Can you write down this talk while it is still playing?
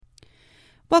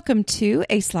Welcome to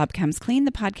A Slob Comes Clean,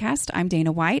 the podcast. I'm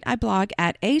Dana White. I blog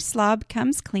at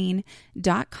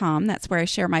aslobcomesclean.com. That's where I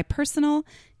share my personal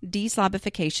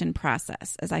deslobification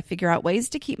process. As I figure out ways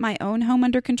to keep my own home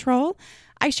under control,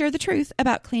 I share the truth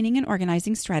about cleaning and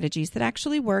organizing strategies that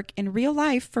actually work in real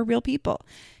life for real people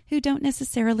who don't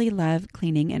necessarily love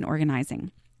cleaning and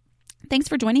organizing. Thanks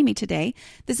for joining me today.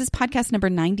 This is podcast number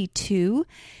 92.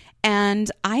 And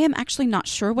I am actually not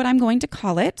sure what I'm going to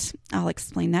call it. I'll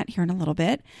explain that here in a little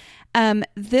bit.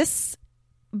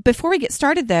 Before we get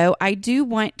started, though, I do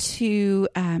want to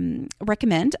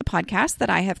recommend a podcast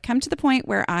that I have come to the point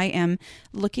where I am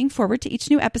looking forward to each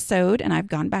new episode, and I've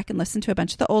gone back and listened to a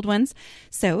bunch of the old ones.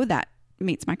 So that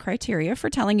meets my criteria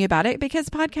for telling you about it, because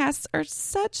podcasts are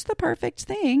such the perfect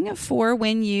thing for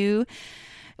when you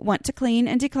want to clean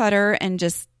and declutter and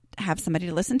just have somebody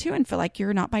to listen to and feel like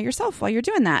you're not by yourself while you're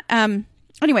doing that.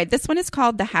 Anyway, this one is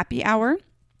called The Happy Hour.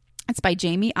 It's by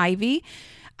Jamie Ivey.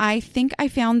 I think I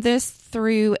found this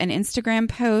through an Instagram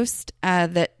post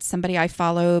that somebody I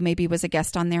follow maybe was a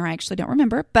guest on there. I actually don't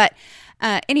remember. But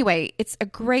anyway, it's a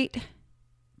great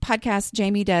podcast.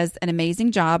 Jamie does an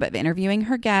amazing job of interviewing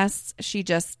her guests. She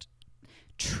just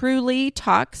truly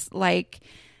talks like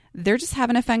they're just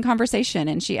having a fun conversation,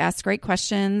 and she asks great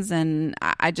questions, and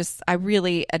I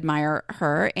really admire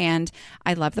her, and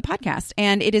I love the podcast.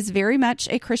 And it is very much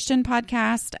a Christian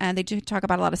podcast, and they do talk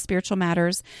about a lot of spiritual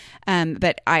matters,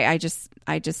 but I just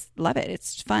love it.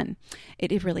 It's fun.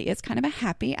 It really is kind of a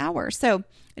happy hour. So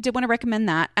I did want to recommend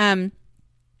that.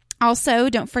 Also,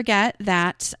 don't forget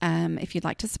that if you'd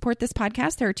like to support this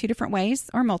podcast, there are 2 different ways,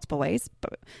 or multiple ways,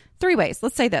 but 3 ways.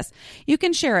 Let's say this. You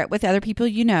can share it with other people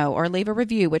you know, or leave a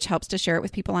review, which helps to share it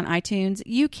with people on iTunes.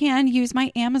 You can use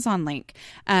my Amazon link,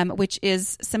 which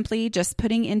is simply just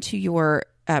putting into your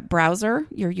browser,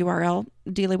 your URL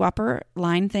Dealy Whopper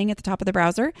line thing at the top of the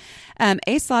browser.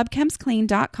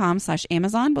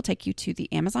 aslobcomesclean.com/Amazon will take you to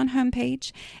the Amazon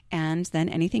homepage, and then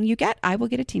anything you get, I will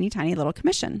get a teeny tiny little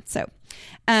commission. So,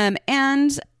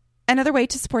 and another way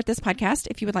to support this podcast,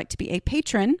 if you would like to be a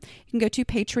patron, you can go to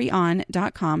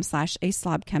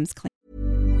patreon.com/aslobcomesclean.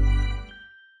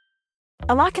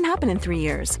 A lot can happen in 3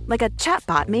 years, like a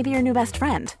chatbot may be your new best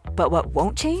friend. But what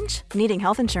won't change? Needing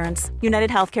health insurance. United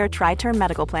Healthcare Tri-Term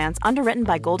Medical Plans, underwritten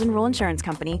by Golden Rule Insurance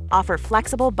Company, offer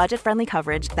flexible, budget-friendly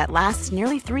coverage that lasts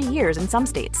nearly 3 years in some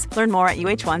states. Learn more at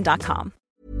uh1.com.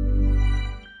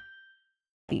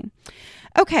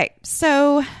 Okay,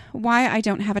 so why I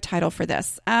don't have a title for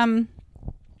this. I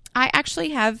actually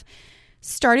have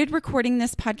started recording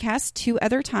this podcast 2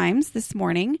 other times this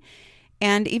morning,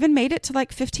 and even made it to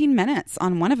like 15 minutes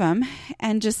on one of them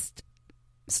and just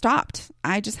stopped.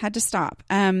 I just had to stop.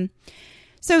 So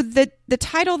the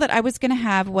title that I was going to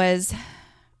have was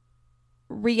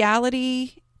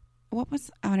Reality. I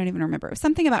don't even remember. It was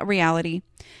something about reality.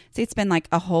 See, it's been like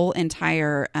a whole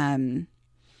entire, 30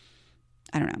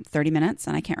 minutes,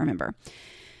 and I can't remember.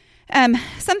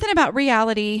 Something about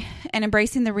reality and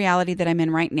embracing the reality that I'm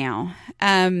in right now.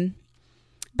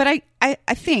 But I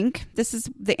think this is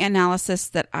the analysis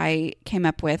that I came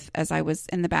up with as I was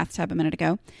in the bathtub a minute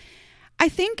ago. I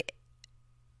think,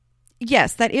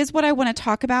 yes, that is what I want to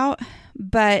talk about,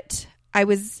 but I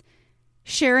was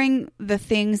sharing the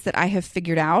things that I have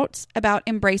figured out about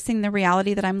embracing the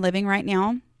reality that I'm living right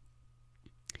now.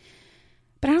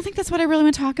 But I don't think that's what I really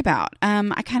want to talk about.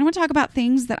 I kind of want to talk about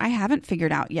things that I haven't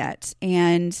figured out yet.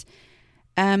 And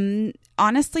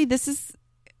honestly,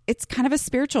 it's kind of a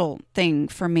spiritual thing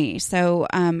for me. So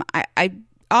I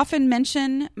often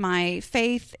mention my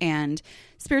faith and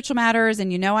spiritual matters.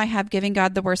 And I have Giving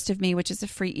God the Worst of Me, which is a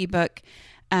free ebook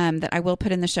that I will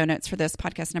put in the show notes for this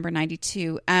podcast number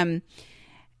 92.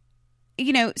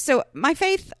 So my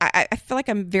faith, I feel like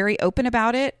I'm very open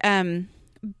about it.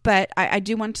 But I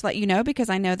do want to let you know, because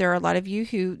I know there are a lot of you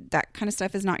who that kind of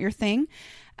stuff is not your thing.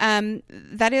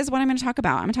 That is what I'm going to talk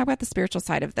about. I'm going to talk about the spiritual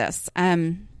side of this.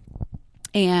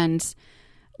 And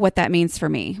what that means for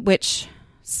me, which,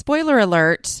 spoiler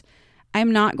alert,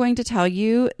 I'm not going to tell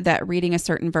you that reading a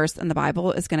certain verse in the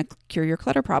Bible is going to cure your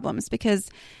clutter problems, because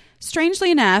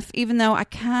strangely enough, even though I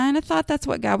kind of thought that's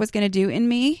what God was going to do in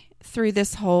me through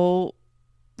this whole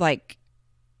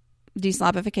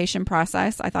deslobification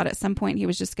process, I thought at some point he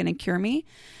was just going to cure me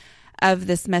of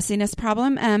this messiness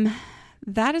problem.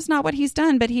 That is not what he's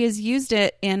done, but he has used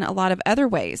it in a lot of other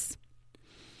ways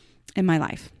in my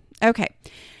life. Okay,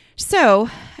 so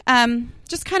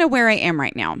just kind of where I am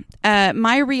right now,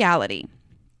 my reality.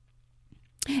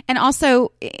 And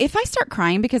also, if I start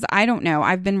crying, because I don't know,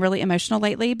 I've been really emotional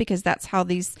lately, because that's how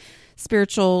these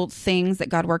spiritual things that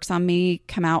God works on me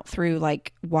come out through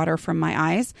like water from my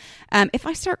eyes. If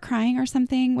I start crying or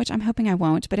something, which I'm hoping I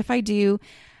won't, but if I do,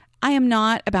 I am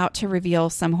not about to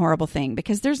reveal some horrible thing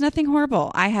because there's nothing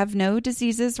horrible. I have no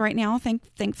diseases right now.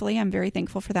 Thankfully, I'm very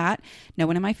thankful for that. No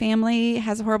one in my family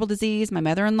has a horrible disease. My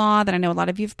mother-in-law that I know a lot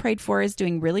of you have prayed for is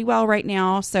doing really well right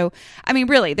now. So, I mean,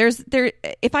 really,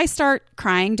 if I start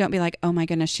crying, don't be like, oh my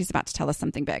goodness, she's about to tell us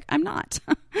something big. I'm not.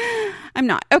 I'm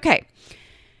not. Okay.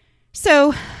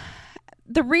 So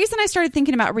the reason I started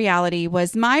thinking about reality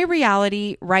was my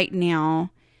reality right now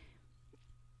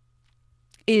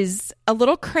is a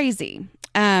little crazy.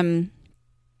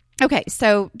 Okay,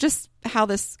 so just how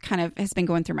this kind of has been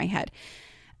going through my head.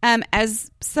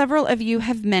 As several of you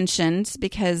have mentioned,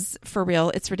 because for real,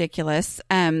 it's ridiculous.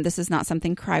 This is not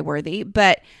something cry-worthy,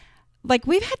 but like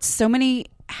we've had so many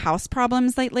house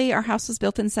problems lately. Our house was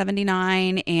built in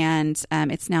 79 and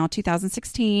it's now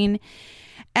 2016.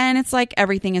 And it's like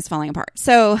everything is falling apart.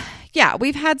 So yeah,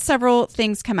 we've had several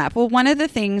things come up. Well, one of the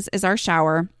things is our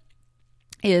shower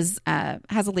has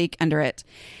a leak under it.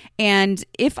 And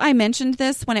if I mentioned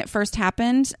this when it first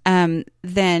happened,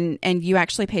 then, and you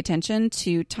actually pay attention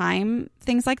to time,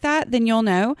 things like that, then you'll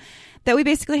know that we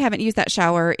basically haven't used that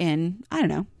shower in, I don't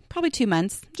know, probably 2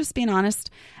 months, just being honest.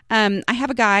 I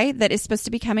have a guy that is supposed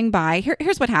to be coming by.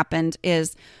 Here's what happened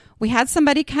is we had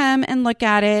somebody come and look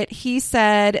at it. He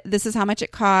said, this is how much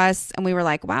it costs. And we were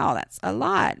like, wow, that's a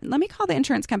lot. Let me call the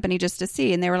insurance company just to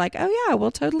see. And they were like, oh yeah,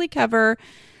 we'll totally cover.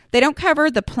 They don't cover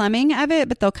the plumbing of it,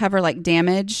 but they'll cover like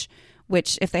damage,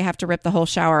 which if they have to rip the whole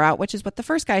shower out, which is what the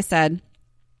first guy said.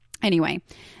 Anyway,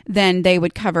 then they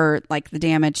would cover like the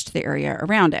damage to the area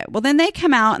around it. Well, then they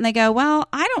come out and they go, well,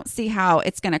 I don't see how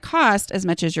it's going to cost as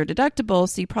much as your deductible.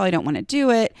 So you probably don't want to do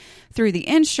it through the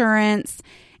insurance.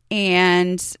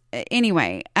 And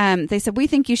anyway, they said, we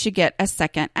think you should get a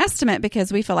second estimate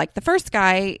because we feel like the first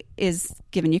guy is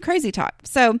giving you crazy talk.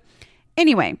 So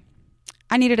anyway,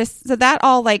 so that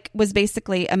all like was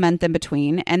basically a month in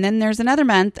between. And then there's another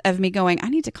month of me going, I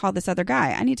need to call this other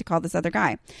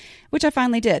guy. Which I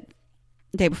finally did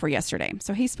the day before yesterday.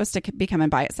 So he's supposed to be coming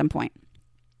by at some point.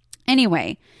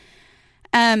 Anyway,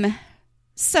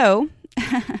 so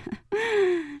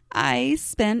I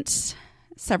spent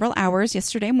several hours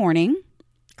yesterday morning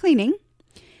cleaning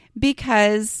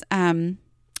because,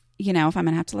 if I'm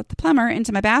going to have to let the plumber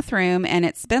into my bathroom and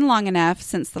it's been long enough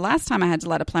since the last time I had to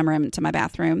let a plumber into my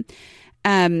bathroom,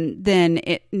 then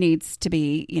it needs to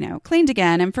be, cleaned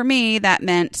again. And for me, that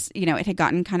meant, it had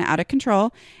gotten kind of out of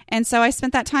control. And so I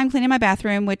spent that time cleaning my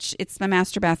bathroom, which it's my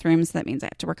master bathroom. So that means I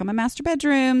have to work on my master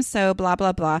bedroom. So blah,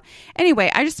 blah, blah.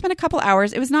 Anyway, I just spent a couple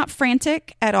hours. It was not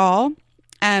frantic at all.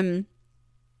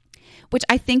 Which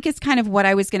I think is kind of what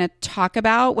I was going to talk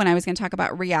about when I was going to talk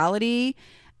about reality.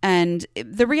 And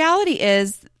the reality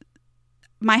is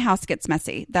my house gets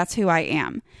messy. That's who I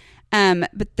am.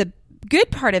 But the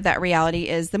good part of that reality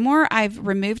is the more I've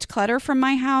removed clutter from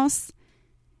my house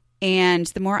and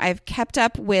the more I've kept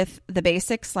up with the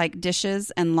basics like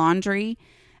dishes and laundry,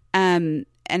 and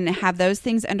have those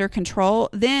things under control,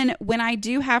 then when I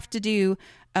do have to do,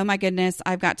 oh my goodness,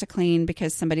 I've got to clean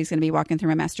because somebody's going to be walking through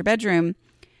my master bedroom,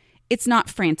 it's not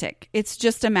frantic. It's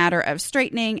just a matter of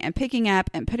straightening and picking up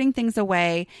and putting things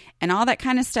away and all that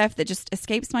kind of stuff that just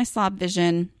escapes my slob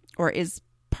vision or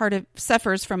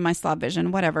suffers from my slob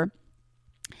vision, whatever.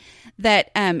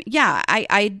 That,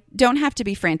 I don't have to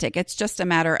be frantic. It's just a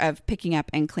matter of picking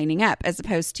up and cleaning up as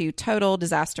opposed to total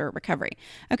disaster recovery.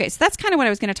 Okay, so that's kind of what I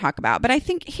was going to talk about. But I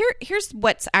think here's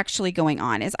what's actually going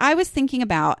on is I was thinking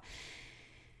about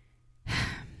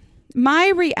my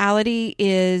reality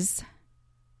is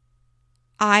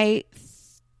I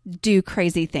do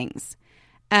crazy things.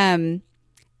 And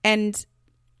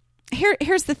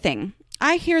here's the thing.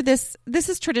 I hear this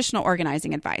is traditional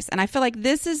organizing advice. And I feel like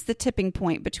this is the tipping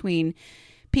point between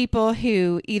people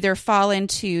who either fall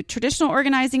into traditional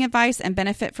organizing advice and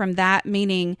benefit from that,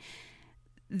 meaning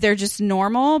they're just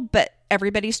normal, but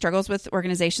everybody struggles with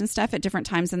organization stuff at different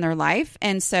times in their life.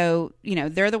 And so,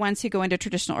 they're the ones who go into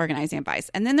traditional organizing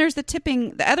advice. And then there's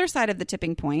the other side of the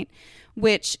tipping point,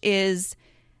 which is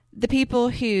the people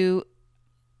who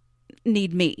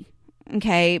need me,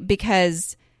 okay?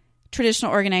 Because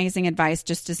traditional organizing advice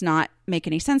just does not make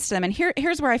any sense to them. And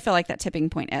here's where I feel like that tipping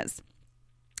point is.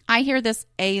 I hear this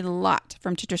a lot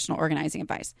from traditional organizing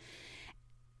advice.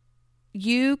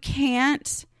 You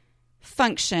can't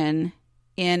function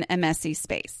in a messy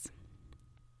space.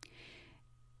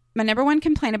 My number one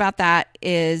complaint about that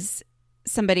is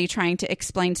somebody trying to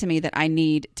explain to me that I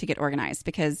need to get organized,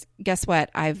 because guess what?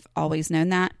 I've always known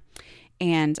that.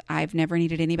 And I've never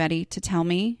needed anybody to tell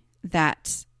me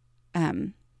that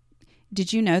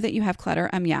Did you know that you have clutter?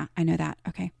 Yeah, I know that.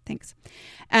 Okay, thanks.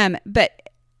 But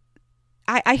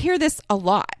I hear this a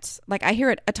lot. Like I hear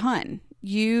it a ton.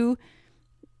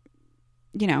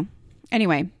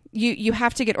 Anyway, you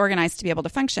have to get organized to be able to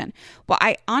function. Well,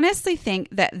 I honestly think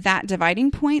that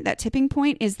dividing point, that tipping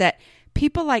point is that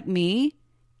people like me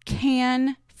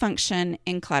can function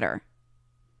in clutter.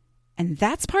 And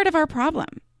that's part of our problem.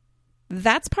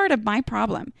 That's part of my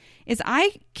problem is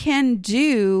I can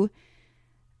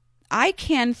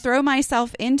throw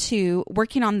myself into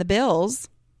working on the bills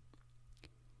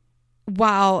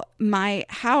while my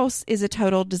house is a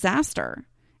total disaster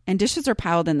and dishes are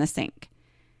piled in the sink.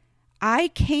 I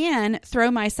can throw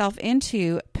myself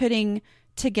into putting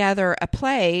together a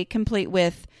play complete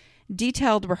with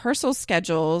detailed rehearsal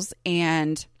schedules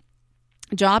and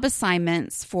job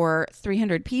assignments for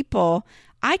 300 people.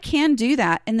 I can do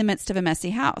that in the midst of a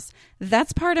messy house.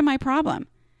 That's part of my problem.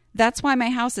 That's why my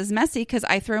house is messy, because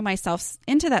I throw myself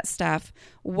into that stuff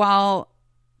while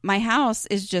my house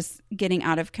is just getting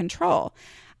out of control.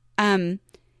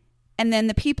 And then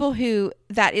the people who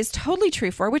that is totally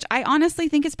true for, which I honestly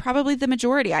think is probably the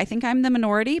majority. I think I'm the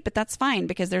minority, but that's fine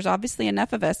because there's obviously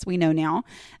enough of us, we know now,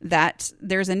 that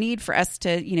there's a need for us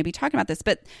to, be talking about this.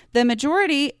 But the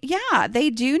majority, yeah, they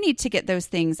do need to get those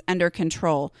things under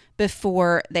control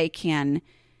before they can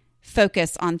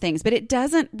focus on things. But it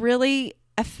doesn't really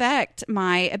affect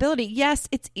my ability. Yes,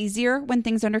 it's easier when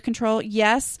things are under control.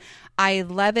 Yes, I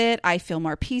love it. I feel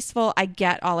more peaceful. I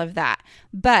get all of that.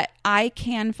 But I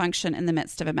can function in the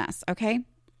midst of a mess. Okay?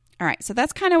 All right. So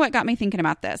that's kind of what got me thinking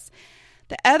about this.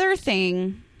 The other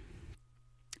thing,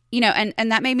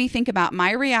 and that made me think about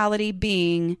my reality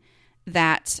being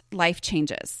that life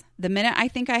changes. The minute I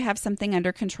think I have something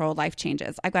under control, life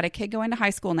changes. I've got a kid going to high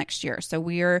school next year. So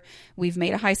we've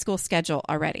made a high school schedule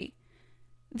already.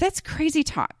 That's crazy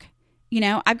talk.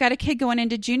 I've got a kid going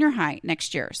into junior high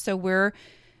next year. So we're,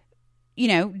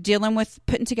 dealing with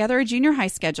putting together a junior high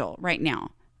schedule right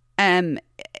now. The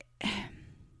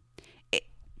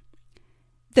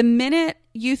minute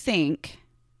you think,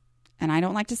 and I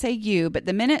don't like to say you, but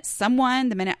the minute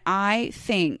I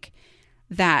think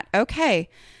that, okay,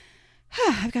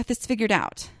 I've got this figured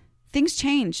out, things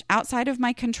change outside of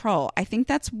my control. I think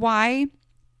that's why,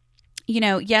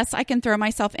 yes, I can throw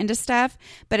myself into stuff,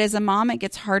 but as a mom, it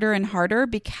gets harder and harder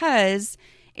because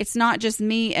it's not just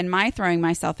me and my throwing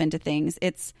myself into things.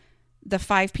 It's the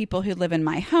 5 people who live in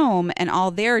my home and all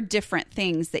their different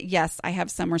things that, yes, I have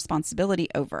some responsibility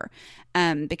over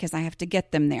because I have to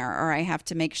get them there, or I have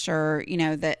to make sure,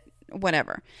 that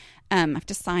whatever. I have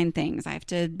to sign things. I have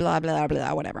to blah, blah,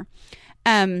 blah, whatever.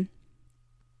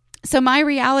 So my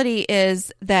reality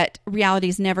is that reality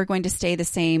is never going to stay the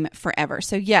same forever.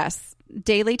 So yes,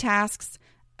 daily tasks.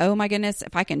 Oh my goodness,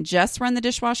 if I can just run the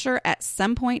dishwasher at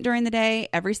some point during the day,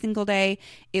 every single day,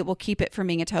 it will keep it from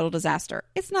being a total disaster.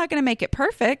 It's not going to make it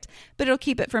perfect, but it'll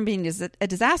keep it from being a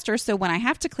disaster. So when I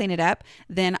have to clean it up,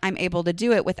 then I'm able to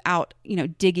do it without,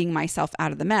 digging myself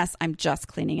out of the mess. I'm just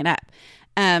cleaning it up.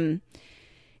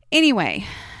 Anyway,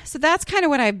 so that's kind of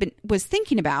what I was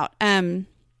thinking about.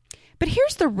 But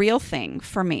here's the real thing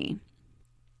for me.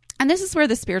 And this is where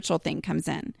the spiritual thing comes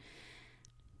in.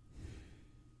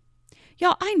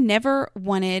 Y'all, I never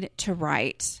wanted to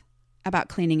write about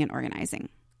cleaning and organizing.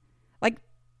 Like,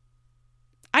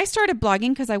 I started blogging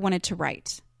because I wanted to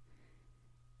write.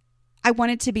 I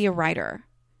wanted to be a writer.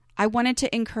 I wanted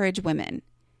to encourage women.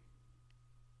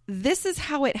 This is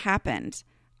how it happened.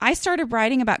 I started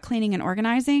writing about cleaning and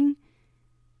organizing,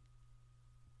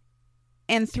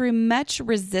 and through much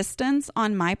resistance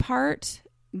on my part,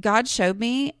 God showed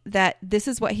me that this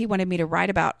is what He wanted me to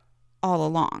write about all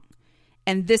along.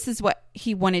 And this is what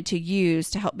He wanted to use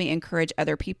to help me encourage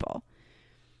other people.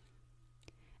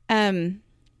 I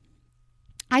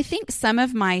think some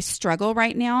of my struggle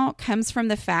right now comes from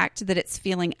the fact that it's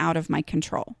feeling out of my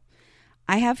control.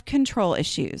 I have control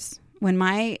issues. When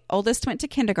my oldest went to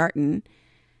kindergarten,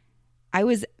 I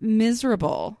was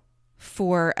miserable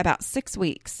for about 6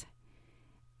 weeks.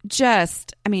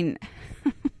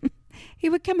 He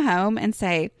would come home and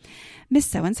say, Miss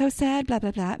So-and-so said, blah,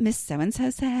 blah, blah. Miss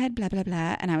So-and-so said, blah, blah,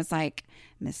 blah. And I was like,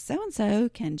 Miss So-and-so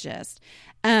can just,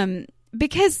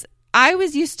 because I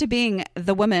was used to being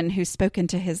the woman who spoke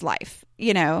into his life,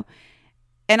 and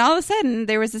all of a sudden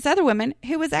there was this other woman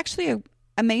who was actually an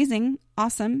amazing,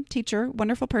 awesome teacher,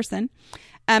 wonderful person,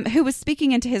 who was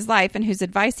speaking into his life and whose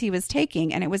advice he was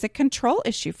taking. And it was a control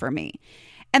issue for me.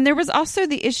 And there was also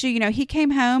the issue, he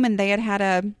came home and they had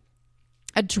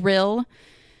a drill,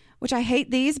 which I hate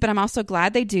these, but I'm also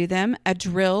glad they do them, a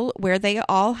drill where they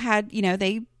all had,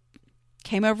 they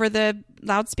came over the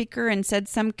loudspeaker and said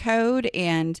some code,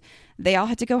 and they all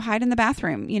had to go hide in the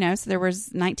bathroom, so there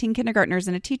was 19 kindergartners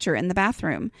and a teacher in the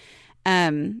bathroom.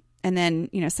 And then,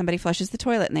 somebody flushes the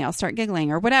toilet and they all start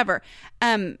giggling or whatever.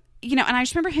 And I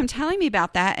just remember him telling me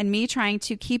about that and me trying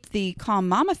to keep the calm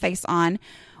mama face on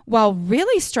while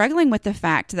really struggling with the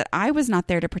fact that I was not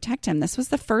there to protect him. This was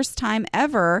the first time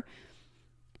ever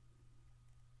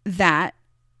that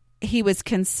he was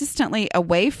consistently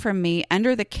away from me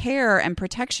under the care and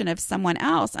protection of someone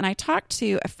else. And I talked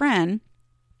to a friend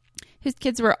whose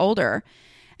kids were older,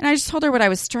 and I just told her what I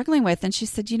was struggling with. And she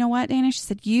said, you know what, Dana? She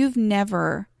said, you've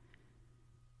never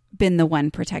been the one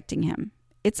protecting him.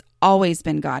 It's always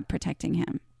been God protecting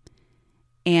him.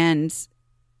 And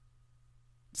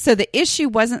so the issue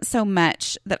wasn't so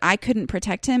much that I couldn't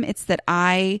protect him. It's that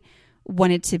I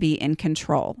wanted to be in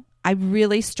control. I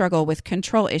really struggle with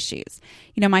control issues.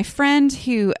 My friend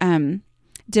who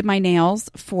did my nails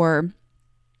for,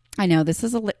 I know this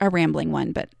is a rambling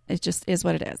one, but it just is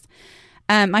what it is.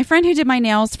 My friend who did my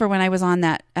nails for when I was on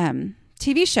that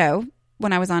TV show,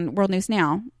 when I was on World News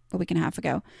Now a week and a half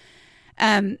ago,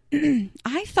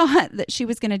 I thought that she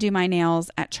was going to do my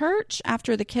nails at church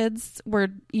after the kids were,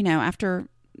 after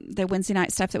the Wednesday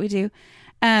night stuff that we do.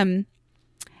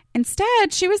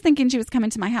 Instead, she was thinking she was coming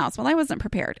to my house. Well, I wasn't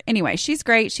prepared. Anyway, she's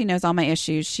great. She knows all my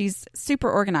issues. She's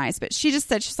super organized, but she just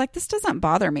said, she's like, this doesn't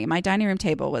bother me. My dining room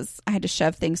table I had to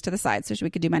shove things to the side so we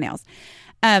could do my nails.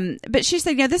 But she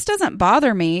said, this doesn't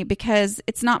bother me because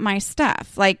it's not my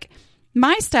stuff. Like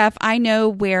my stuff, I know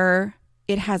where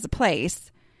it has a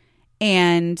place.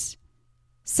 And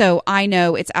so I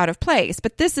know it's out of place,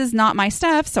 but this is not my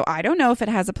stuff. So I don't know if it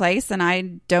has a place, and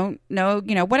I don't know,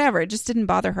 whatever. It just didn't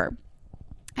bother her.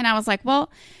 And I was like,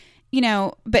 well,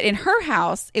 but in her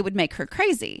house, it would make her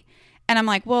crazy. And I'm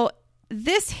like, well,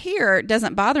 this here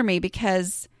doesn't bother me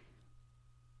because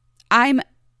this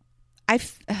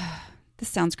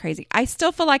sounds crazy. I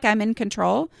still feel like I'm in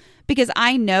control because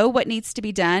I know what needs to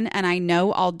be done and I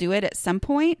know I'll do it at some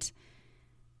point.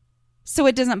 So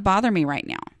it doesn't bother me right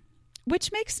now,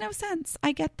 which makes no sense.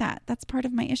 I get that. That's part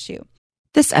of my issue.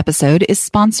 This episode is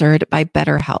sponsored by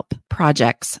BetterHelp.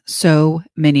 Projects. So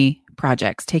many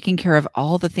projects. Taking care of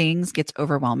all the things gets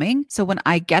overwhelming. So when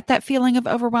I get that feeling of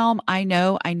overwhelm, I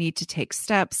know I need to take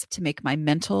steps to make my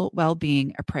mental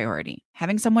well-being a priority.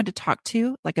 Having someone to talk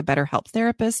to, like a BetterHelp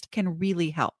therapist, can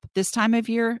really help. This time of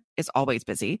year is always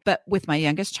busy, but with my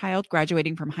youngest child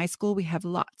graduating from high school, we have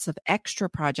lots of extra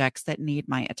projects that need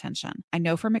my attention. I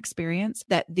know from experience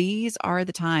that these are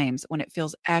the times when it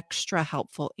feels extra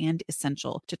helpful and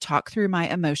essential to talk through my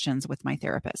emotions with my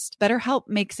therapist. BetterHelp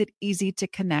makes it easy to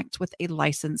connect with a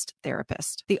licensed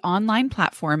therapist. The online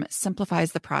platform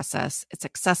simplifies the process. It's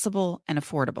accessible and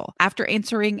affordable. After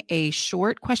answering a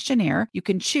short questionnaire, you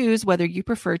can choose whether you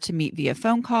prefer to meet via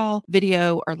phone call,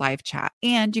 video, or live chat,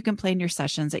 and you can plan your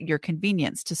sessions at your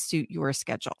convenience to suit your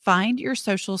schedule. Find your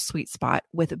social sweet spot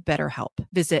with BetterHelp.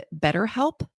 Visit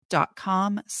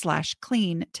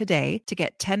BetterHelp.com/clean today to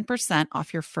get 10%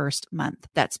 off your first month.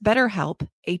 That's BetterHelp,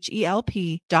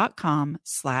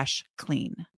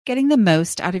 HELP.com/clean. Getting the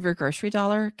most out of your grocery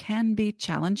dollar can be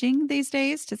challenging these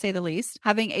days, to say the least.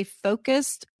 Having a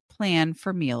focused plan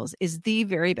for meals is the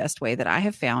very best way that I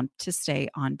have found to stay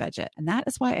on budget. And that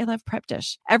is why I love Prep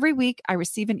Dish. Every week, I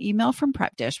receive an email from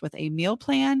Prep Dish with a meal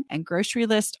plan and grocery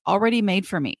list already made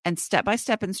for me and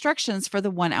step-by-step instructions for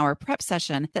the 1-hour prep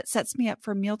session that sets me up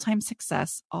for mealtime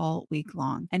success all week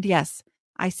long. And yes,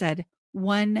 I said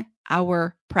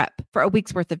 1-hour prep for a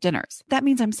week's worth of dinners. That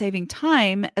means I'm saving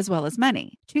time as well as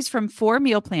money. Choose from 4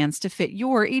 meal plans to fit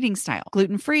your eating style: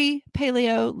 gluten-free,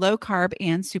 paleo, low carb,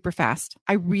 and super fast.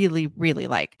 I really, really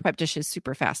like Prep Dish's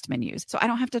super fast menus, so I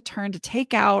don't have to turn to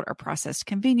takeout or processed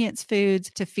convenience foods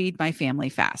to feed my family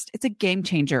fast. It's a game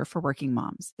changer for working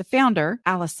moms. The founder,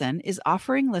 Allison, is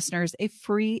offering listeners a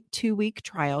free 2-week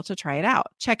trial to try it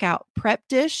out. Check out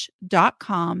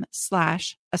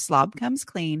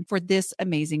prepdish.com/aslobcomesclean for this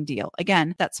amazing deal.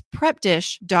 Again, that's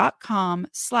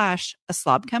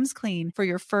prepdish.com/aslobcomesclean for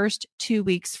your first 2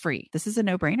 weeks free. This is a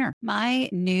no-brainer. My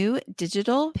new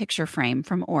digital picture frame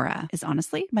from Aura is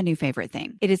honestly my new favorite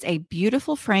thing. It is a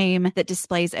beautiful frame that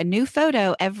displays a new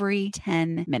photo every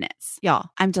 10 minutes. Y'all,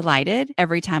 I'm delighted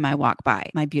every time I walk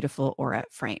by my beautiful Aura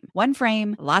frame. One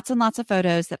frame, lots and lots of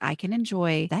photos that I can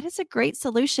enjoy. That is a great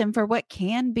solution for what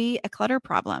can be a clutter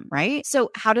problem, right?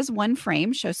 So how does one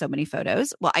frame show so many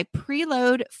photos? Well, I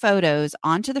preload photos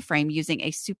onto the frame using a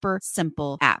super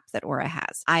simple app that Aura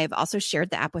has. I have also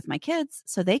shared the app with my kids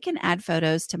so they can add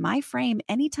photos to my frame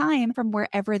anytime from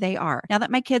wherever they are. Now that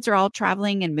my kids are all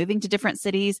traveling and moving to different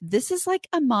cities, this is like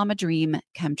a mama dream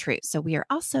come true. So we are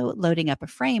also loading up a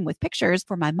frame with pictures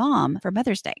for my mom for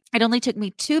Mother's Day. It only took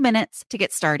me 2 minutes to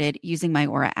get started using my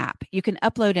Aura app. You can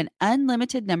upload an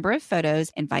unlimited number of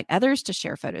photos, invite others to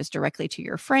share photos directly to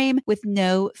your frame with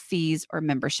no fees or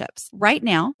memberships. Right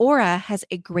now, Aura has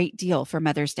a great deal for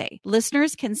Mother's Day.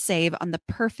 Listeners can save on the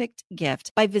perfect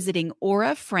gift by visiting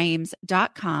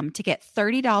auraframes.com to get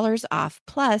 $30 off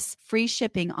plus free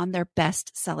shipping on their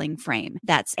best-selling frame.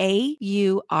 That's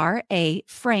AURA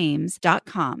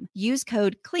frames.com. Use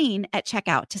code CLEAN at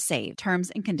checkout to save.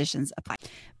 Terms and conditions apply.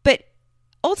 But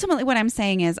ultimately what I'm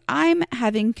saying is I'm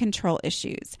having control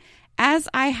issues. As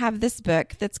I have this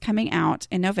book that's coming out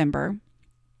in November,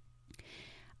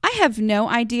 I have no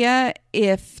idea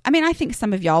I think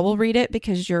some of y'all will read it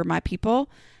because you're my people.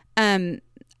 I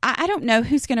don't know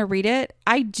who's going to read it.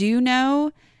 I do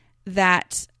know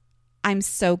that I'm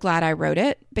so glad I wrote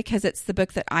it because it's the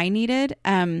book that I needed.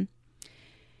 Writing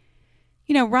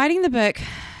the book,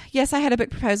 yes, I had a book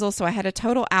proposal, so I had a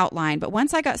total outline. But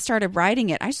once I got started writing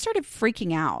it, I started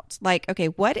freaking out. Like, okay,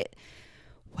 what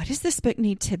does this book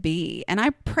need to be? And I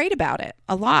prayed about it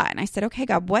a lot. And I said, okay,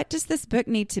 God, what does this book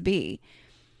need to be?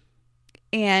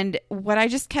 And what I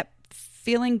just kept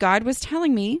feeling God was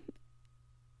telling me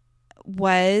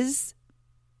was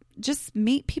just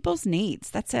meet people's needs.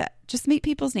 That's it. Just meet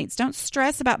people's needs. Don't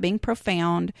stress about being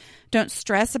profound. Don't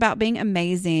stress about being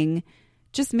amazing.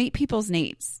 Just meet people's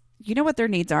needs. You know what their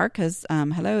needs are because,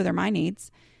 they're my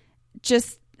needs.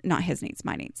 Just not his needs,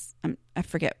 my needs. I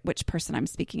forget which person I'm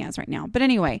speaking as right now. But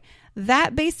anyway,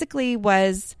 that basically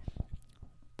was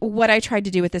what I tried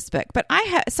to do with this book. But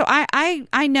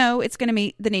I know it's going to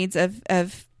meet the needs of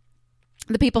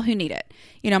the people who need it.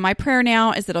 My prayer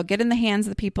now is that it'll get in the hands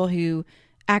of the people who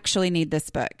actually need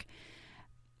this book.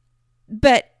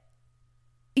 But,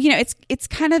 it's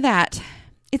kind of that.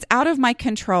 It's out of my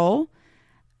control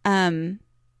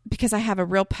because I have a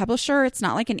real publisher. It's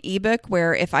not like an ebook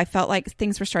where if I felt like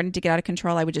things were starting to get out of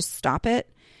control, I would just stop it.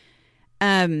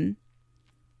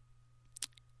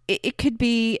 It could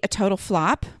be a total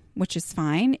flop, which is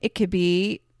fine. It could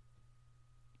be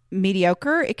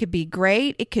mediocre. It could be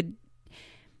great.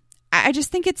 I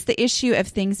just think it's the issue of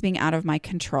things being out of my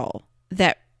control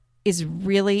that is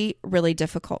really, really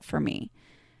difficult for me.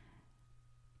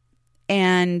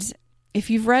 And if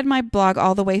you've read my blog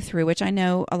all the way through, which I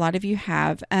know a lot of you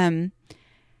have, I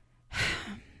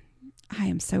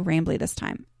am so rambly this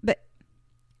time. But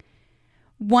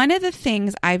one of the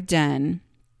things I've done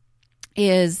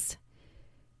is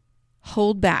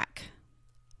hold back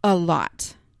a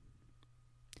lot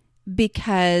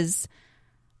because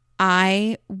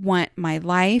I want my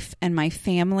life and my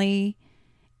family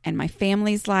and my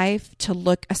family's life to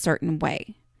look a certain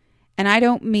way. And I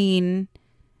don't mean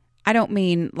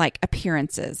like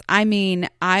appearances. I mean,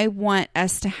 I want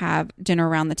us to have dinner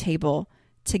around the table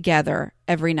together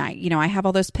every night. I have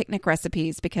all those picnic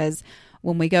recipes because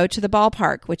when we go to the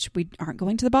ballpark, which we aren't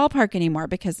going to the ballpark anymore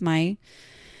because my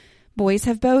boys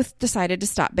have both decided to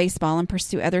stop baseball and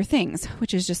pursue other things,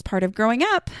 which is just part of growing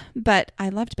up. But I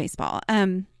loved baseball.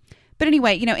 But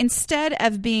anyway, instead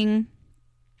of being,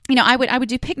 I would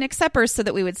do picnic suppers so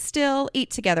that we would still eat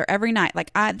together every night.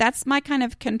 Like that's my kind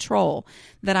of control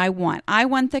that I want. I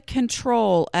want the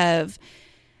control of,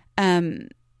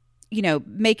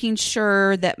 making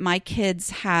sure that my kids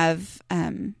have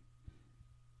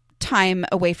time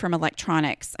away from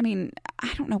electronics. I mean,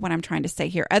 I don't know what I'm trying to say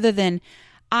here other than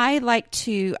I've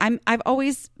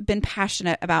always been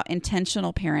passionate about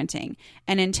intentional parenting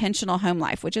and intentional home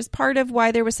life, which is part of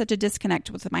why there was such a disconnect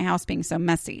with my house being so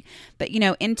messy. But,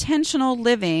 intentional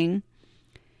living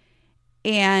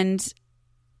and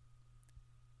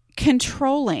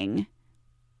controlling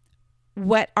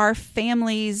what our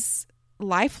family's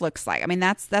life looks like. I mean,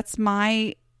 that's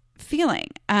my feeling.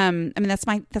 That's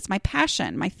my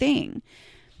passion, my thing.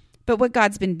 But what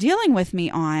God's been dealing with me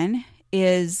on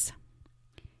is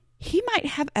He might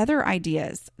have other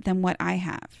ideas than what I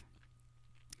have.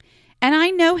 And I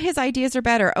know His ideas are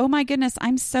better. Oh my goodness,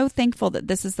 I'm so thankful that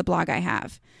this is the blog I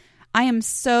have. I am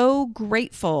so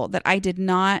grateful that I did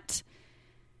not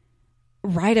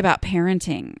write about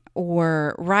parenting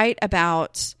or write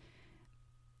about,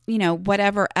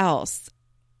 whatever else.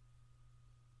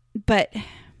 But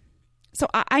so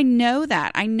I know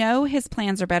that. I know His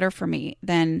plans are better for me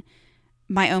than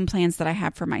my own plans that I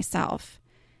have for myself.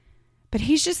 But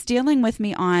He's just dealing with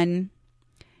me on,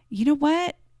 you know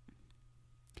what?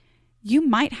 You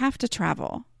might have to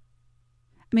travel.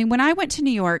 I mean, when I went to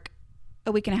New York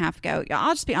a week and a half ago,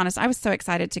 I'll just be honest, I was so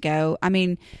excited to go. I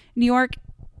mean, New York,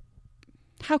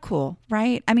 how cool,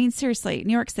 right? I mean, seriously,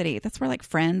 New York City, that's where like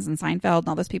Friends and Seinfeld and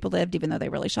all those people lived, even though they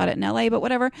really shot it in LA, but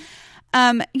whatever.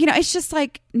 It's just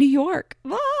like New York.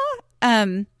 But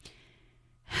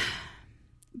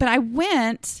I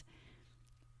went,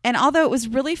 and although it was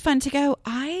really fun to go,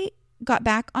 I got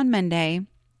back on Monday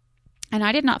and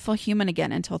I did not feel human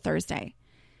again until Thursday.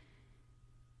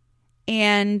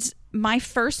 And my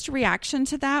first reaction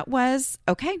to that was,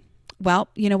 okay, well,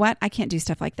 you know what? I can't do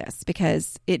stuff like this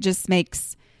because it just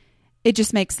makes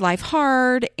life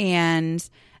hard, and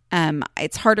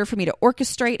it's harder for me to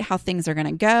orchestrate how things are going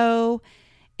to go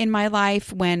in my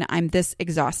life when I'm this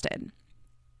exhausted.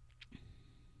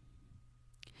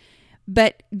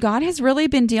 But God has really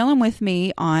been dealing with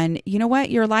me on, you know what?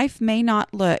 Your life may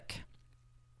not look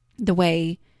the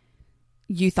way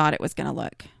you thought it was going to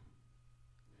look.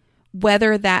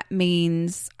 Whether that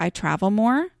means I travel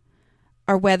more,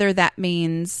 or whether that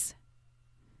means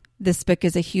this book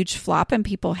is a huge flop and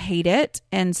people hate it,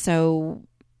 and so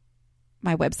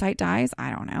my website dies.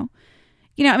 I don't know.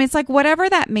 It's like whatever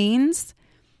that means,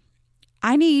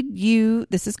 I need you,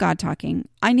 this is God talking,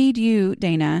 I need you,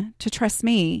 Dana, to trust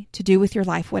me to do with your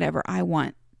life whatever I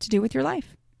want to do with your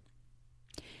life.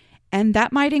 And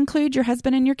that might include your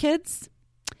husband and your kids,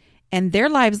 and their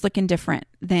lives looking different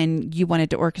than you wanted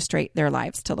to orchestrate their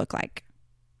lives to look like.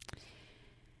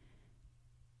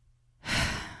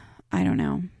 I don't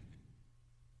know.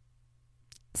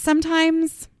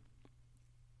 Sometimes.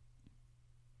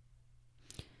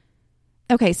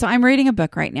 Okay, so I'm reading a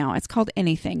book right now. It's called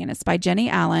Anything, and it's by Jennie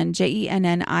Allen, Jennie.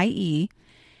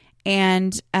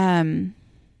 And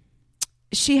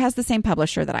she has the same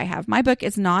publisher that I have. My book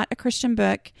is not a Christian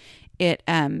book. It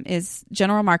is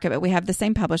general market, but we have the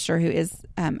same publisher who is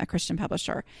a Christian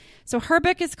publisher. So her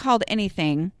book is called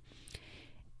Anything.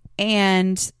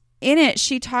 And in it,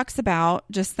 she talks about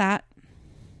just that,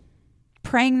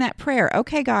 praying that prayer.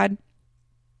 Okay, God,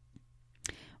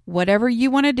 whatever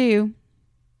you want to do,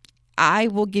 I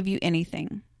will give you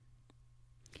anything.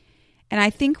 And I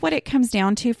think what it comes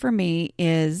down to for me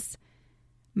is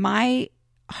my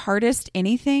hardest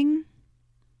anything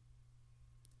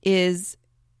is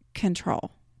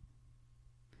control.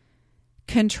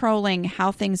 Controlling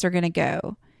how things are going to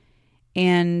go.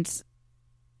 And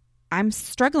I'm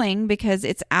struggling because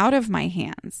it's out of my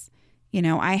hands.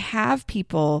 I have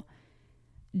people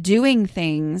doing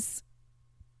things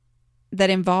that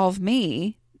involve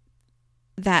me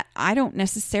that I don't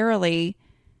necessarily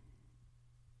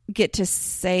get to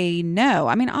say no.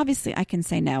 I mean, obviously I can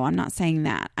say no. I'm not saying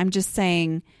that. I'm just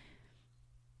saying,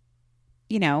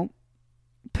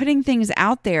 putting things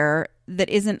out there that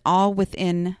isn't all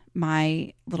within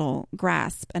my little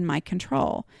grasp and my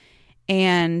control.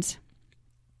 And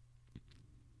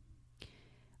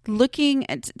looking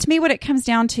at, to me, what it comes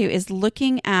down to is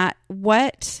looking at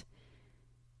what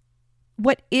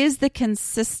is the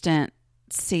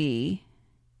consistency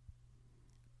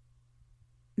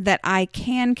that I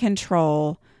can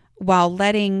control while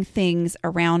letting things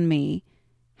around me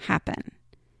happen.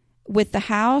 With the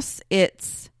house,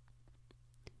 it's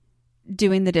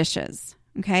doing the dishes.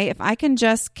 Okay. If I can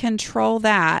just control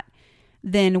that,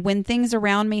 then when things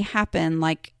around me happen,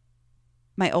 like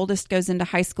my oldest goes into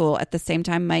high school at the same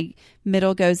time my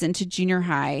middle goes into junior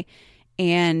high,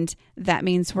 and that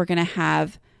means we're going to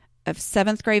have a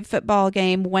 7th grade football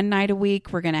game one night a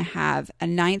week. We're going to have a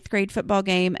 9th grade football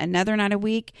game another night a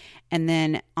week. And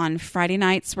then on Friday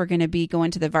nights, we're going to be going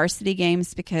to the varsity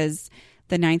games because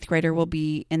the 9th grader will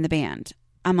be in the band.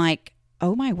 I'm like,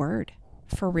 oh my word,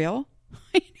 for real?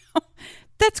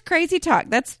 That's crazy talk.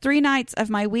 That's 3 nights of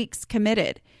my weeks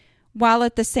committed. While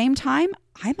at the same time,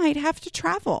 I might have to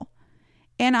travel.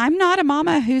 And I'm not a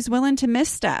mama who's willing to miss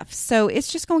stuff. So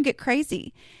it's just going to get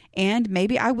crazy. And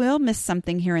maybe I will miss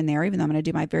something here and there, even though I'm going to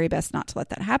do my very best not to let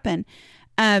that happen.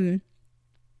 But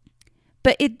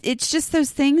it's just those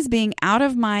things being out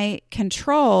of my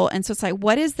control. And so it's like,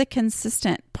 what is the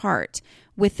consistent part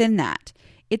within that?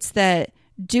 It's the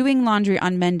doing laundry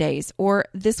on Mondays, or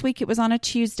this week it was on a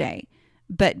Tuesday.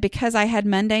 But because I had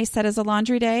Monday set as a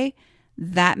laundry day,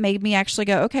 that made me actually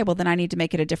go, okay, well then I need to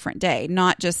make it a different day.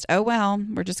 Not just, oh, well,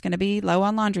 we're just going to be low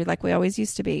on laundry like we always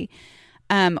used to be.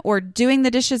 Or doing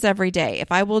the dishes every day.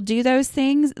 If I will do those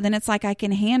things, then it's like I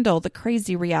can handle the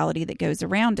crazy reality that goes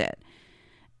around it.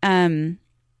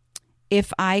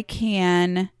 If I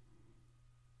can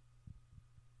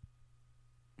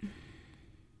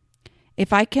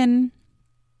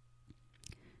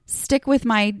stick with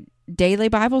my daily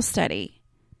Bible study,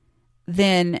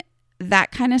 then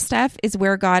that kind of stuff is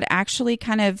where God actually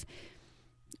kind of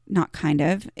not kind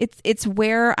of, it's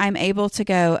where I'm able to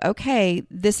go, okay,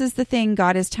 this is the thing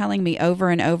God is telling me over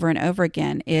and over and over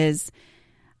again is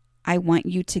I want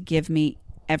you to give me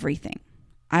everything.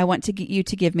 I want to get you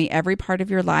to give me every part of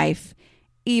your life,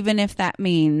 even if that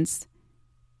means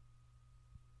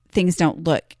things don't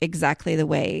look exactly the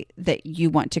way that you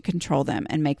want to control them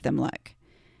and make them look.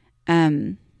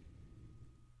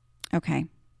 Okay.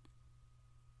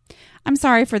 I'm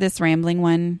sorry for this rambling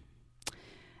one.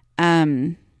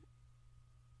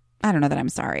 I don't know that I'm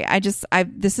sorry.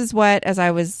 This is what, as I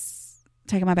was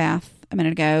taking my bath a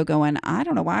minute ago, going, I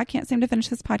don't know why I can't seem to finish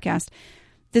this podcast.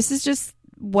 This is just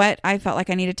what I felt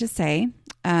like I needed to say.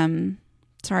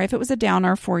 Sorry if it was a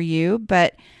downer for you,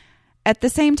 but at the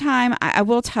same time, I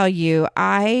will tell you,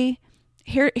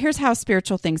 here's how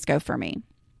spiritual things go for me.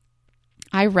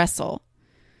 I wrestle.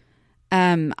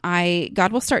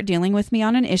 God will start dealing with me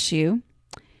on an issue.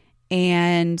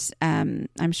 And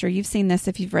I'm sure you've seen this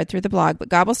if you've read through the blog, but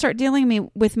God will start dealing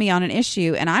with me on an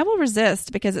issue, and I will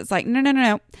resist because it's like,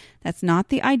 no, that's not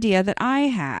the idea that I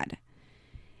had.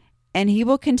 And he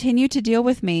will continue to deal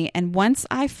with me. And once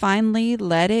I finally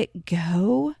let it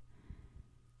go,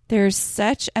 there's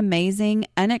such amazing,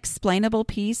 unexplainable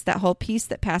peace, that whole peace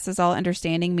that passes all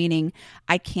understanding, meaning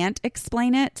I can't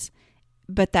explain it,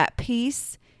 but that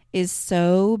peace is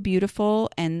so beautiful,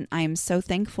 and I am so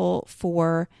thankful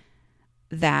for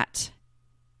that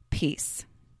peace.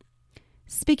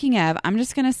 Speaking of, I'm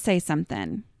just going to say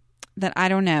something that I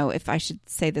don't know if I should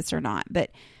say this or not,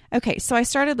 but okay, so I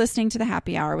started listening to the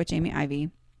Happy Hour with Jamie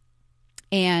Ivey,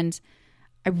 and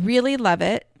I really love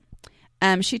it.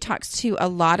 She talks to a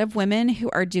lot of women who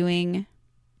are doing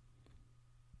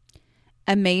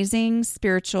amazing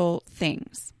spiritual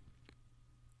things,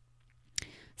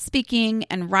 speaking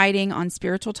and writing on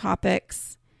spiritual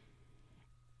topics.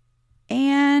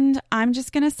 And I'm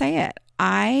just going to say it.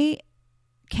 I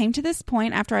came to this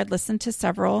point after I'd listened to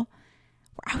several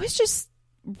where I was just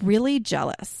really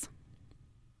jealous,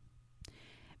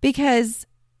 because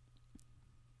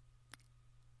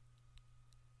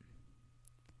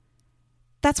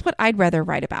that's what I'd rather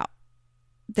write about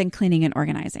than cleaning and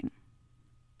organizing.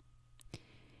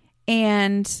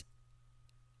 And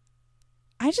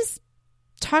I just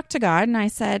talked to God and I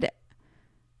said,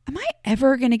 am I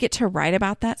ever going to get to write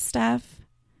about that stuff?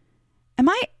 Am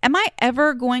I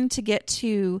ever going to get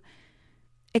to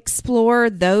explore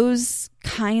those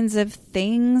kinds of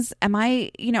things?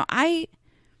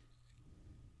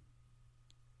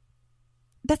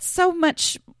 That's so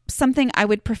much something I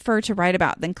would prefer to write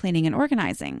about than cleaning and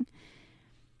organizing.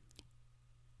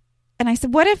 And I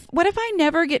said, what if I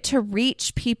never get to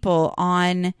reach people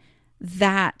on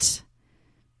that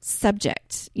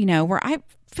subject, where I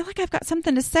feel like I've got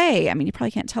something to say. I mean, you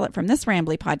probably can't tell it from this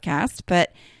rambly podcast,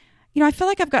 but I feel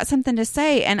like I've got something to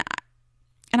say. And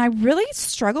I really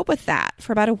struggled with that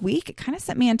for about a week. It kind of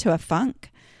sent me into a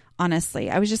funk, honestly.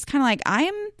 I was just kind of like, I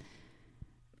am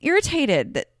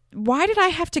irritated that why did I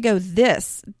have to go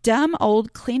this dumb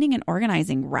old cleaning and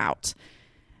organizing route?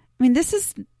 I mean, this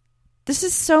is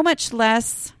so much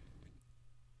less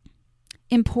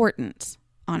important,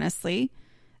 honestly,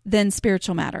 than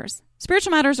spiritual matters.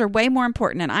 Spiritual matters are way more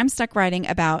important, and I'm stuck writing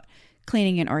about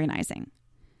cleaning and organizing.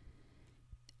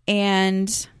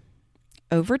 And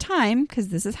over time, because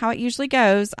this is how it usually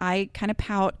goes, I kind of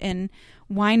pout and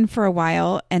whine for a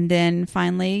while, and then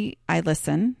finally I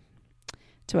listen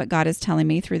to what God is telling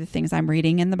me through the things I'm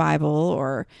reading in the Bible,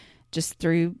 or just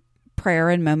through prayer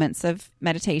and moments of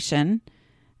meditation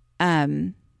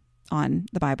on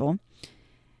the Bible.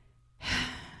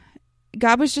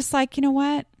 God was just like, you know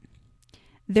what?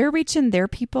 They're reaching their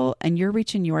people and you're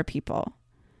reaching your people.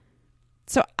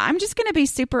 So I'm just going to be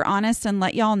super honest and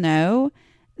let y'all know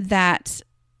that,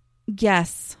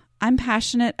 yes, I'm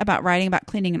passionate about writing about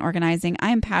cleaning and organizing.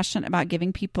 I am passionate about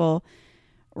giving people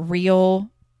real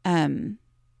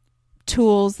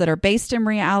tools that are based in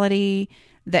reality,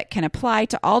 that can apply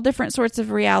to all different sorts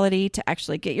of reality to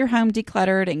actually get your home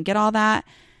decluttered and get all that.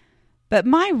 But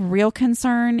my real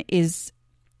concern is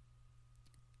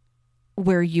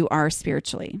where you are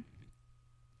spiritually.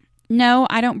 No,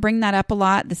 I don't bring that up a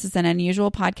lot. This is an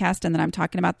unusual podcast, and then I'm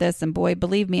talking about this, and boy,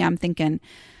 believe me, I'm thinking,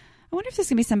 I wonder if this is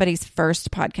going to be somebody's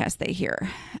first podcast they hear.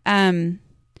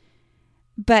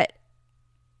 But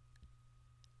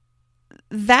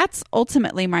that's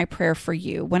ultimately my prayer for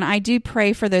you. When I do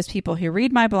pray for those people who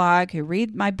read my blog, who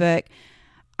read my book,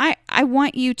 I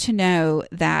want you to know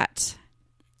that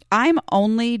I'm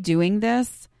only doing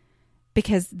this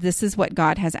because this is what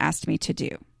God has asked me to do.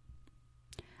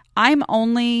 I'm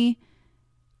only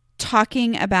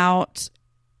talking about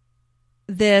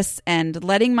this and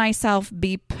letting myself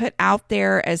be put out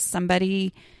there as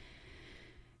somebody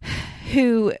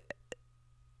who,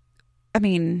 I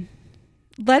mean,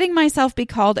 letting myself be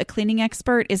called a cleaning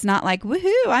expert is not like,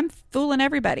 woohoo, I'm fooling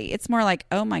everybody. It's more like,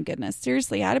 oh my goodness,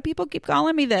 seriously, how do people keep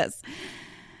calling me this?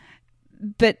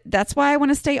 But that's why I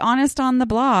want to stay honest on the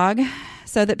blog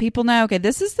so that people know, okay,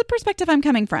 this is the perspective I'm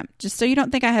coming from, just so you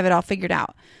don't think I have it all figured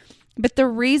out. But the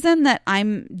reason that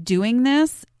I'm doing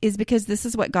this is because this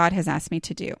is what God has asked me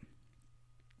to do.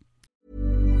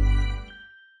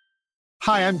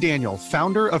 Hi, I'm Daniel,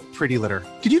 founder of Pretty Litter.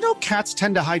 Did you know cats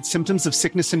tend to hide symptoms of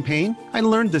sickness and pain? I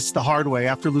learned this the hard way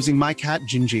after losing my cat,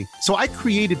 Gingy. So I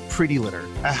created Pretty Litter,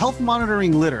 a health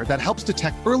monitoring litter that helps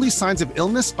detect early signs of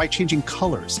illness by changing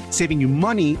colors, saving you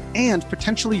money and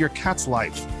potentially your cat's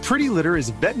life. Pretty Litter is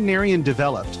veterinarian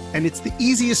developed, and it's the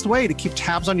easiest way to keep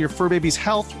tabs on your fur baby's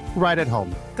health right at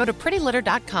home. Go to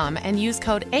prettylitter.com and use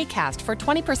code ACAST for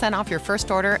 20% off your first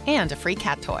order and a free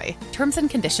cat toy. Terms and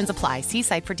conditions apply. See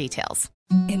site for details.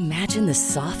 Imagine the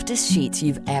softest sheets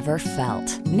you've ever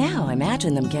felt. Now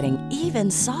imagine them getting even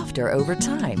softer over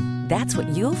time. That's what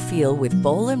you'll feel with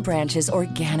Boll & Branch's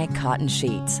organic cotton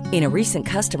sheets. In a recent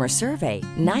customer survey,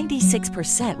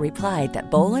 96% replied that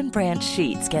Boll & Branch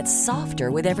sheets get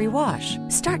softer with every wash.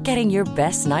 Start getting your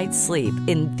best night's sleep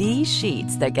in these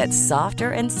sheets that get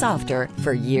softer and softer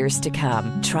for years to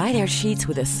come. Try their sheets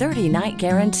with a 30-night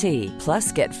guarantee.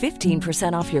 Plus, get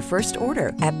 15% off your first order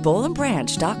at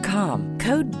bollandbranch.com.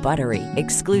 Code BUTTERY.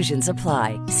 Exclusions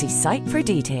apply. See site for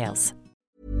details.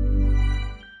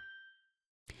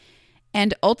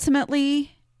 And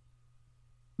ultimately,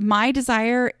 my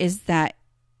desire is that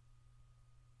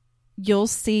you'll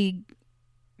see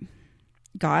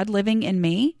God living in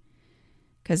me,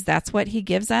 because that's what he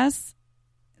gives us.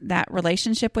 That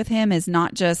relationship with him is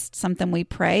not just something we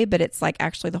pray, but it's like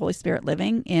actually the Holy Spirit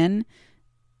living in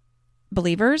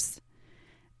believers.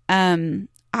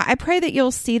 I pray that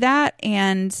you'll see that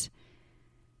and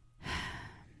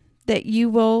that you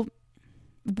will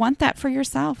want that for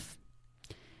yourself.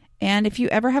 And if you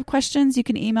ever have questions, you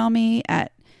can email me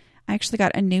at, I actually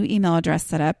got a new email address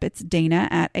set up. It's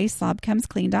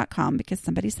dana@aslobcomesclean.com because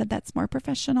somebody said that's more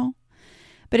professional.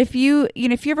 But if you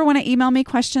ever want to email me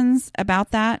questions about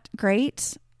that,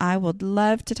 great. I would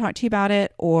love to talk to you about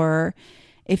it. Or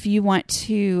if you want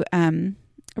to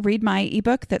read my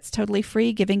ebook that's totally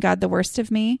free, Giving God the Worst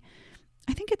of Me.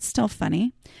 I think it's still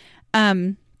funny.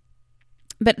 But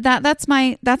that's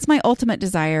my ultimate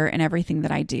desire in everything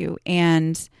that I do.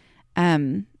 And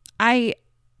I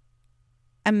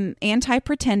am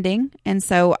anti-pretending. And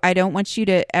so I don't want you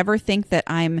to ever think that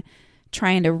I'm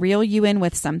trying to reel you in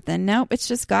with something. Nope. It's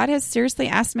just God has seriously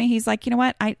asked me. He's like, you know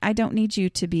what? I don't need you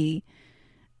to be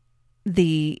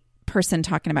the person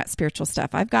talking about spiritual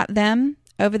stuff. I've got them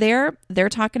over there. They're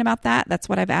talking about that. That's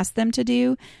what I've asked them to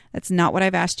do. That's not what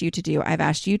I've asked you to do. I've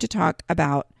asked you to talk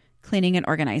about cleaning and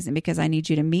organizing because I need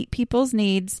you to meet people's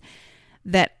needs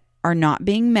that are not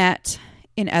being met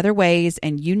in other ways.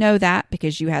 And you know that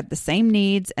because you had the same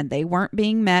needs and they weren't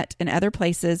being met in other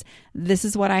places. This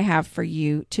is what I have for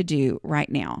you to do right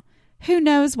now. Who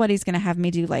knows what he's going to have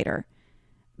me do later,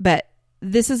 but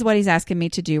this is what he's asking me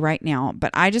to do right now.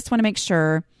 But I just want to make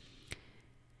sure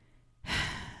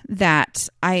that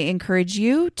I encourage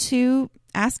you to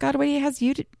ask God what he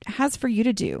has for you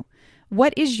to do.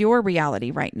 What is your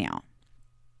reality right now?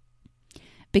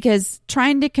 Because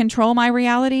trying to control my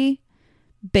reality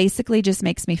basically just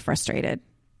makes me frustrated.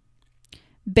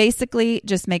 Basically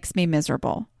just makes me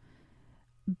miserable.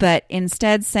 But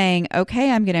instead saying,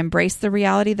 okay, I'm going to embrace the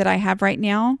reality that I have right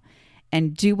now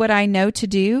and do what I know to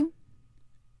do,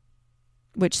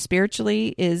 which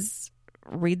spiritually is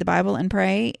read the Bible and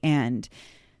pray, and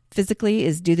physically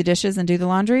is do the dishes and do the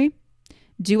laundry,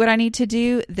 do what I need to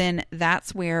do, then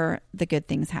that's where the good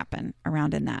things happen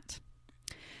around in that.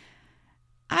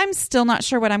 I'm still not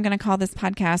sure what I'm going to call this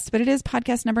podcast, but it is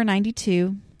podcast number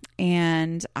 92,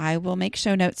 and I will make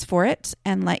show notes for it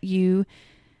and let you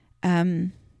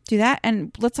do that.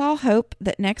 And let's all hope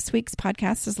that next week's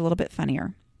podcast is a little bit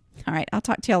funnier. All right, I'll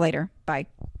talk to y'all later. Bye.